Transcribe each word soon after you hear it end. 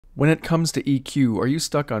When it comes to EQ, are you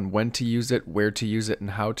stuck on when to use it, where to use it,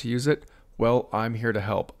 and how to use it? Well, I'm here to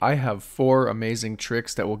help. I have 4 amazing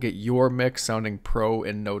tricks that will get your mix sounding pro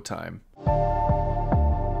in no time.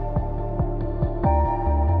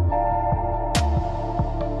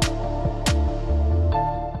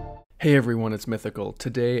 Hey everyone, it's Mythical.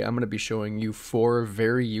 Today I'm going to be showing you 4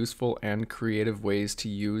 very useful and creative ways to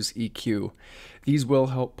use EQ. These will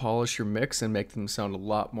help polish your mix and make them sound a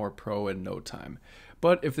lot more pro in no time.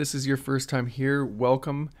 But if this is your first time here,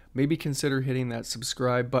 welcome. Maybe consider hitting that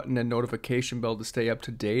subscribe button and notification bell to stay up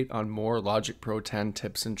to date on more Logic Pro 10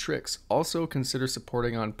 tips and tricks. Also consider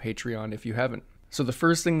supporting on Patreon if you haven't. So the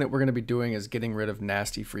first thing that we're going to be doing is getting rid of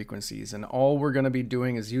nasty frequencies, and all we're going to be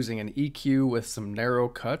doing is using an EQ with some narrow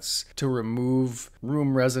cuts to remove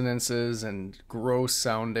room resonances and gross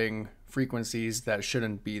sounding frequencies that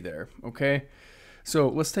shouldn't be there, okay? So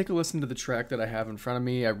let's take a listen to the track that I have in front of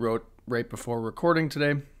me. I wrote right before recording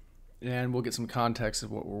today, and we'll get some context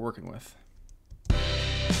of what we're working with.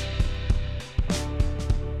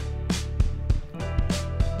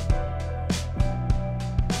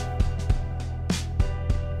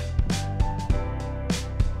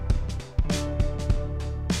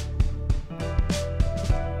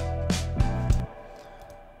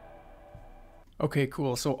 Okay,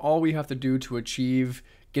 cool. So all we have to do to achieve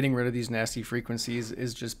getting rid of these nasty frequencies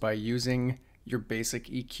is just by using your basic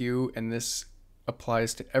EQ, and this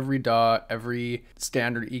applies to every DAW, every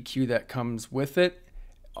standard EQ that comes with it.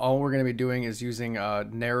 All we're going to be doing is using a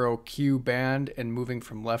narrow Q band and moving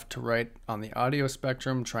from left to right on the audio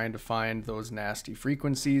spectrum, trying to find those nasty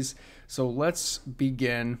frequencies. So let's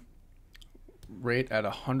begin right at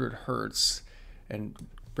 100 Hertz and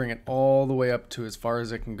bring it all the way up to as far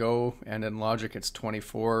as it can go, and in Logic it's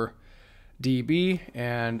 24 dB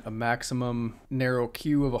and a maximum narrow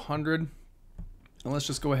Q of 100. And let's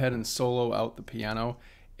just go ahead and solo out the piano,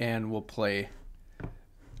 and we'll play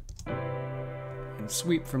and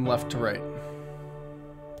sweep from left to right.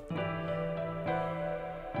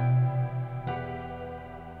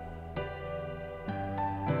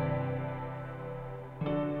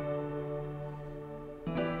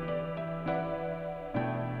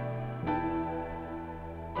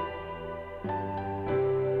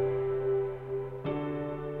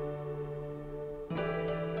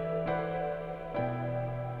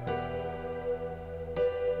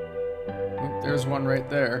 There's one right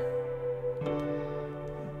there.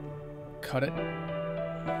 Cut it.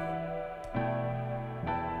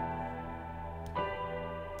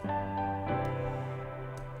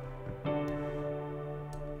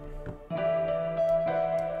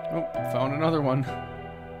 Oh, found another one.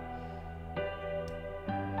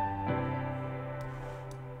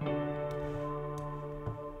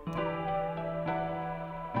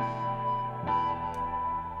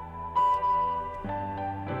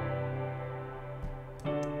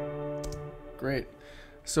 Great.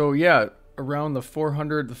 So yeah, around the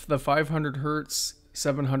 400, the 500 Hertz,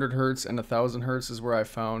 700 Hertz, and 1000 Hertz is where I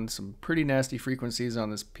found some pretty nasty frequencies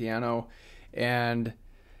on this piano, and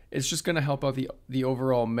it's just going to help out the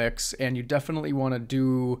overall mix. And you definitely want to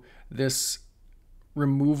do this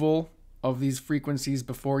removal of these frequencies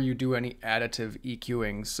before you do any additive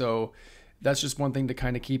EQing. So that's just one thing to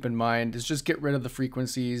kind of keep in mind, is just get rid of the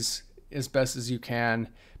frequencies as best as you can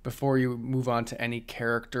before you move on to any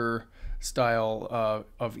character style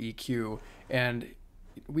of EQ. And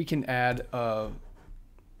we can add a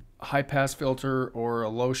high pass filter or a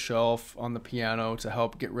low shelf on the piano to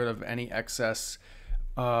help get rid of any excess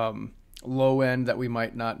low end that we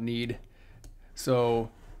might not need.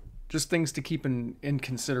 So just things to keep in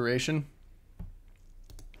consideration,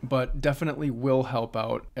 but definitely will help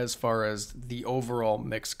out as far as the overall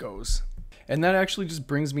mix goes. And that actually just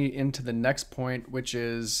brings me into the next point, which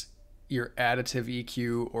is your additive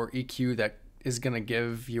EQ, or EQ that is going to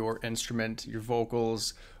give your instrument, your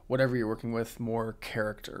vocals, whatever you're working with, more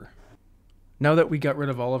character. Now that we got rid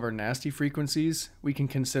of all of our nasty frequencies, we can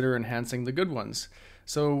consider enhancing the good ones.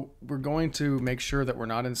 So we're going to make sure that we're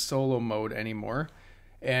not in solo mode anymore,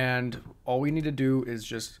 and all we need to do is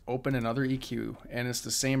just open another EQ, and it's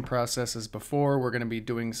the same process as before. We're going to be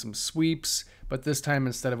doing some sweeps, but this time,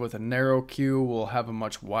 instead of with a narrow Q, we'll have a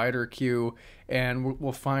much wider Q, and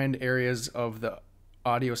we'll find areas of the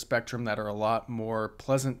audio spectrum that are a lot more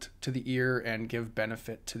pleasant to the ear and give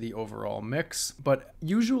benefit to the overall mix. But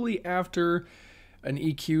usually after an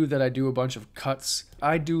EQ that I do a bunch of cuts,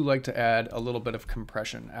 I do like to add a little bit of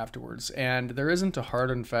compression afterwards. And there isn't a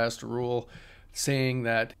hard and fast rule saying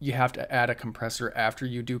that you have to add a compressor after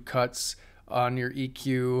you do cuts on your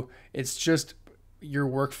EQ. It's just your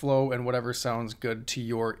workflow and whatever sounds good to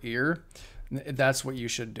your ear. That's what you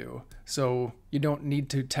should do. So you don't need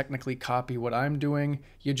to technically copy what I'm doing.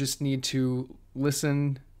 You just need to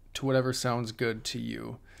listen to whatever sounds good to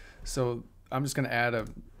you. So I'm just going to add a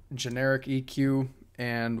generic EQ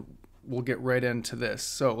and we'll get right into this.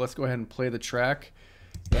 So let's go ahead and play the track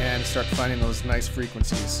and start finding those nice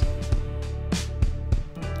frequencies.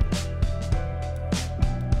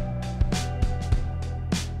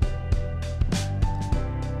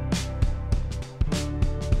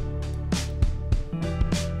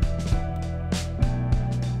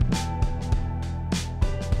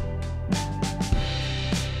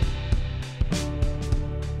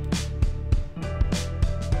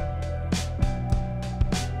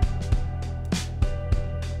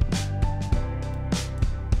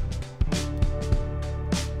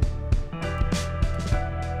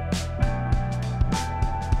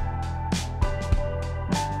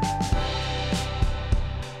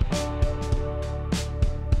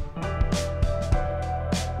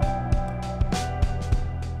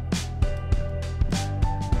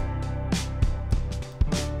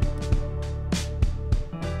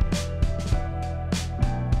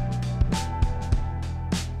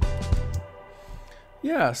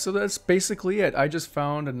 Yeah, so that's basically it. I just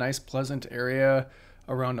found a nice pleasant area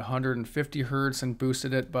around 150 hertz and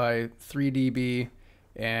boosted it by 3 dB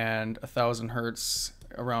and 1000 hertz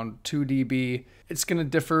around 2 dB. It's going to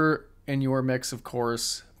differ in your mix, of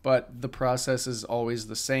course, but the process is always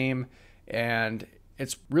the same, and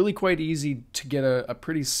it's really quite easy to get a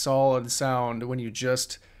pretty solid sound when you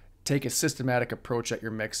just take a systematic approach at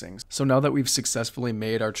your mixing. So now that we've successfully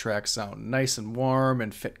made our track sound nice and warm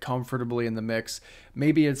and fit comfortably in the mix,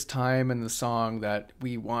 maybe it's time in the song that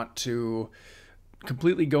we want to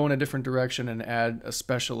completely go in a different direction and add a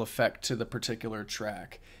special effect to the particular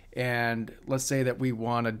track. And let's say that we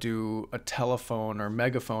want to do a telephone or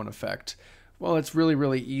megaphone effect. Well, it's really,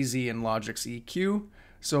 really easy in Logic's EQ.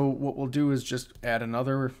 So what we'll do is just add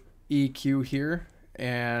another EQ here,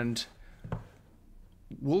 and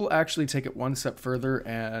we'll actually take it one step further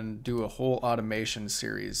and do a whole automation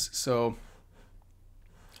series. So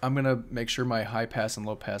I'm going to make sure my high pass and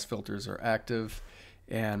low pass filters are active,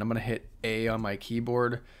 and I'm going to hit A on my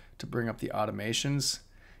keyboard to bring up the automations.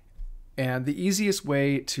 And the easiest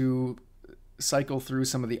way to cycle through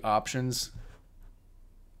some of the options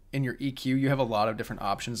in your EQ, you have a lot of different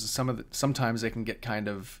options. Sometimes they can get kind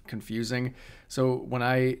of confusing. So when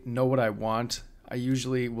I know what I want, I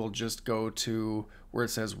usually will just go to where it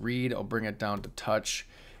says read. I'll bring it down to touch.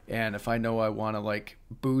 And if I know I want to like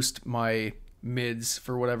boost my mids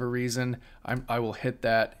for whatever reason, I will hit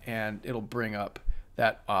that and it'll bring up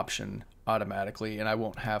that option automatically, and I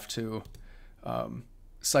won't have to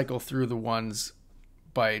cycle through the ones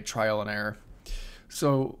by trial and error.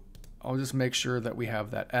 So I'll just make sure that we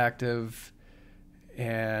have that active,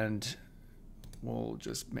 and we'll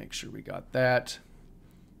just make sure we got that.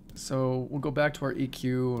 So we'll go back to our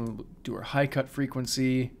EQ and we'll do our high cut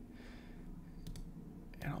frequency,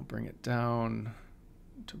 and I'll bring it down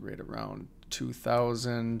to right around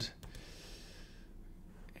 2000,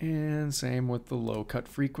 and same with the low cut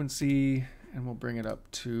frequency, and we'll bring it up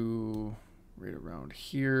to right around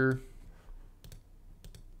here.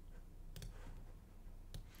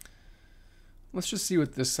 Let's just see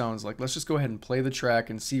what this sounds like. Let's just go ahead and play the track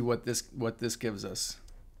and see what this gives us.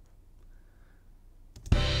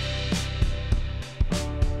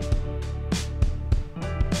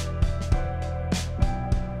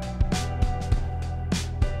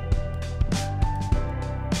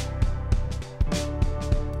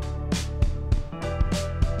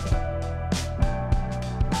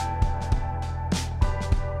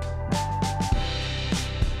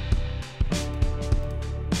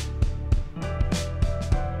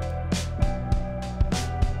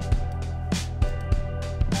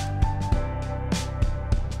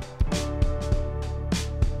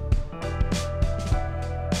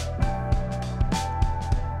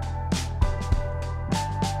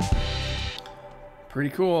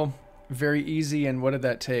 Pretty cool. Very easy. And what did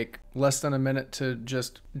that take? Less than a minute to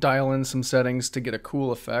just dial in some settings to get a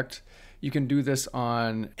cool effect. You can do this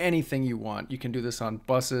on anything you want. You can do this on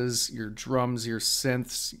buses, your drums, your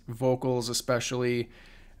synths, vocals especially.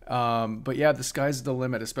 But yeah, the sky's the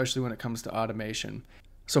limit, especially when it comes to automation.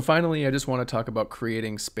 So finally, I just want to talk about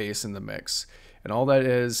creating space in the mix. And all that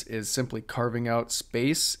is simply carving out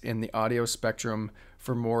space in the audio spectrum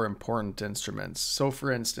for more important instruments. So for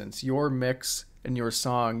instance, your mix in your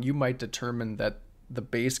song, you might determine that the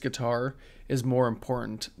bass guitar is more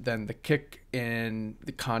important than the kick in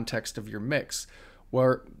the context of your mix.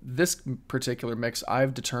 Where this particular mix,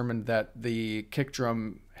 I've determined that the kick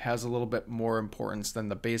drum has a little bit more importance than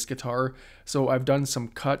the bass guitar. So I've done some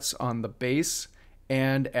cuts on the bass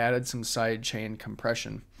and added some sidechain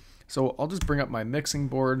compression. So I'll just bring up my mixing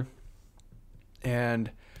board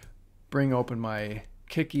and bring open my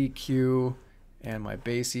kick EQ and my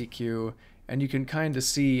bass EQ, and you can kind of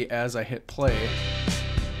see as I hit play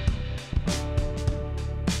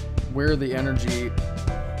where the energy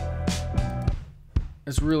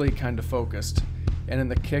is really kind of focused. And in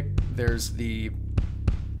the kick there's the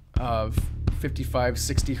 55,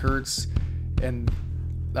 60 hertz, and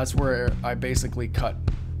that's where I basically cut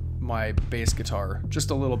my bass guitar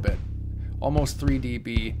just a little bit, almost 3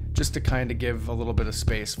 dB, just to kind of give a little bit of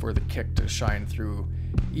space for the kick to shine through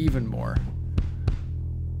even more.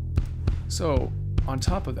 So on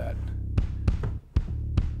top of that,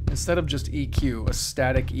 instead of just EQ, a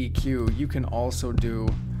static EQ, you can also do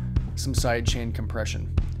some sidechain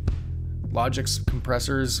compression. Logic's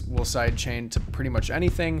compressors will sidechain to pretty much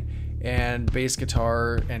anything, and bass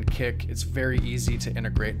guitar and kick, it's very easy to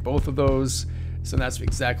integrate both of those. So that's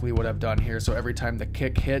exactly what I've done here. So every time the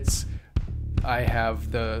kick hits, I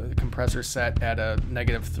have the compressor set at a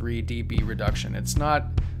 -3 dB reduction. It's not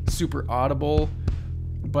super audible,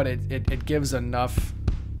 but it gives enough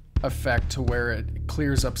effect to where it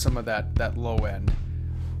clears up some of that low end.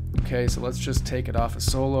 Okay, so let's just take it off a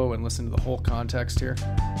solo and listen to the whole context here.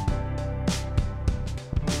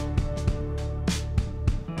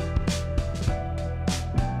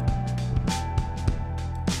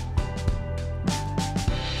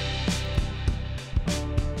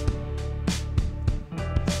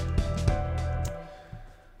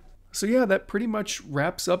 So yeah, that pretty much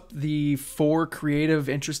wraps up the 4 creative,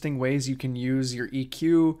 interesting ways you can use your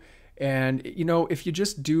EQ. And you know, if you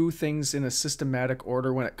just do things in a systematic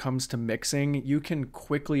order when it comes to mixing, you can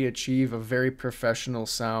quickly achieve a very professional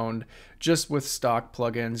sound just with stock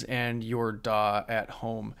plugins and your DAW at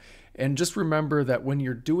home. And just remember that when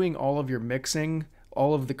you're doing all of your mixing,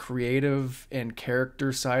 all of the creative and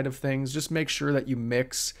character side of things, just make sure that you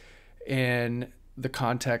mix in the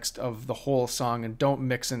context of the whole song and don't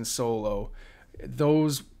mix in solo.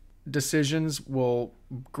 Those decisions will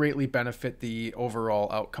greatly benefit the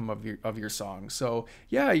overall outcome of your song. So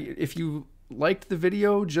yeah, if you liked the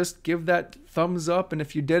video, just give that thumbs up, and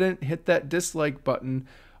if you didn't, hit that dislike button.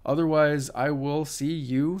 Otherwise, I will see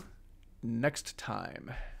you next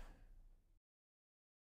time.